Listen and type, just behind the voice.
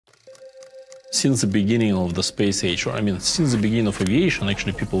Since the beginning of the space age, or I mean, since the beginning of aviation,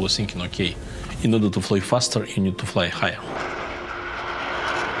 actually people were thinking, okay, in order to fly faster, you need to fly higher.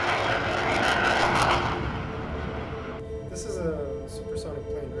 This is a supersonic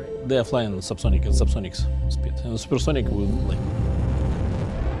plane, right? They are flying subsonic at subsonic speed, and supersonic will like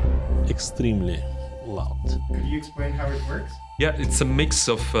extremely loud. Could you explain how it works? Yeah, it's a mix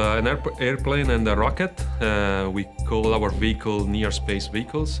of an airplane and a rocket. We call our vehicle near space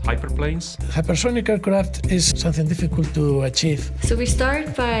vehicles, hyperplanes. Hypersonic aircraft is something difficult to achieve. So we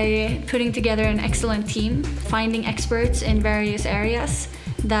start by putting together an excellent team, finding experts in various areas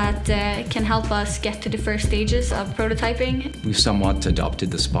that can help us get to the first stages of prototyping. We've somewhat adopted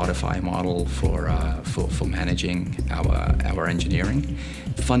the Spotify model for managing our engineering.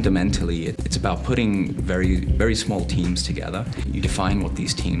 Fundamentally, it's about putting very small teams together. You define what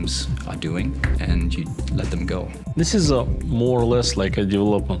these teams are doing and you let them go. This is more or less like a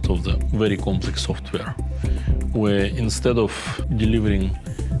development of the very complex software, where instead of delivering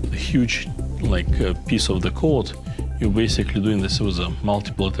a huge piece of the code, you're basically doing this with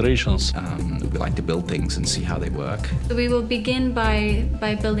multiple iterations. We like to build things and see how they work. So we will begin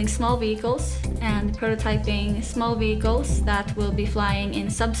by building small vehicles and prototyping small vehicles that will be flying in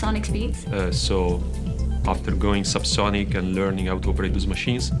subsonic speeds. So after going subsonic and learning how to operate those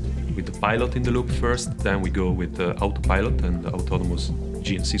machines, with the pilot in the loop first, then we go with autopilot and autonomous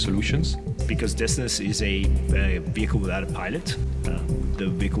GNC solutions. Because Destinus is a vehicle without a pilot, the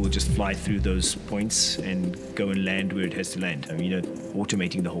vehicle will just fly through those points and go and land where it has to land.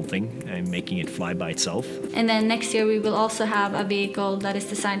 Automating the whole thing and making it fly by itself. And then next year we will also have a vehicle that is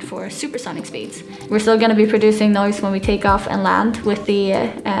designed for supersonic speeds. We're still going to be producing noise when we take off and land with the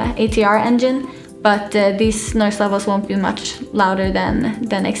ATR engine, but these noise levels won't be much louder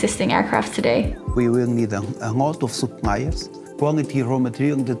than existing aircraft today. We will need a lot of suppliers, quality raw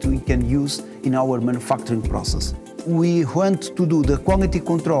material that we can use in our manufacturing process. We want to do the quality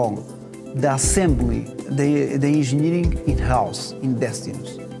control, the assembly, the engineering in-house in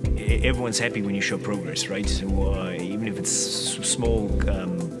Destinus. Everyone's happy when you show progress, right? So, even if it's small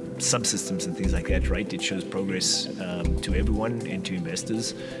subsystems and things like that, right? It shows progress to everyone and to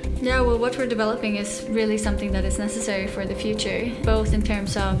investors. Yeah, well, what we're developing is really something that is necessary for the future, both in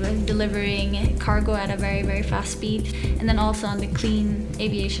terms of delivering cargo at a very fast speed, and then also on the clean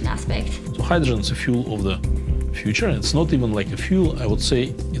aviation aspect. So hydrogen is a fuel of the future. It's not even like a fuel, I would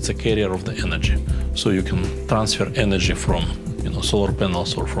say it's a carrier of the energy. So you can transfer energy from solar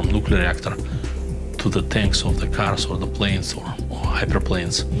panels or from nuclear reactor to the tanks of the cars or the planes or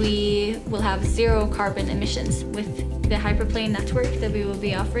hyperplanes. We will have zero carbon emissions with the hyperplane network that we will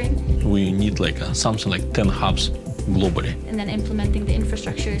be offering. We need something like 10 hubs globally. And then implementing the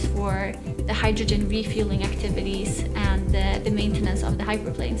infrastructures for the hydrogen refueling activities and the maintenance of the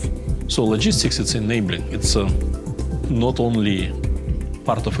hyperplanes. So logistics, it's enabling. It's not only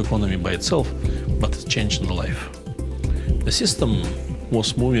part of economy by itself, but it's changing the life. The system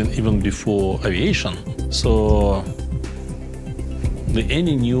was moving even before aviation, so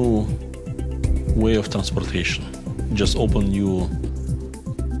any new way of transportation just open new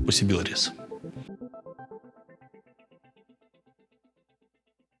possibilities.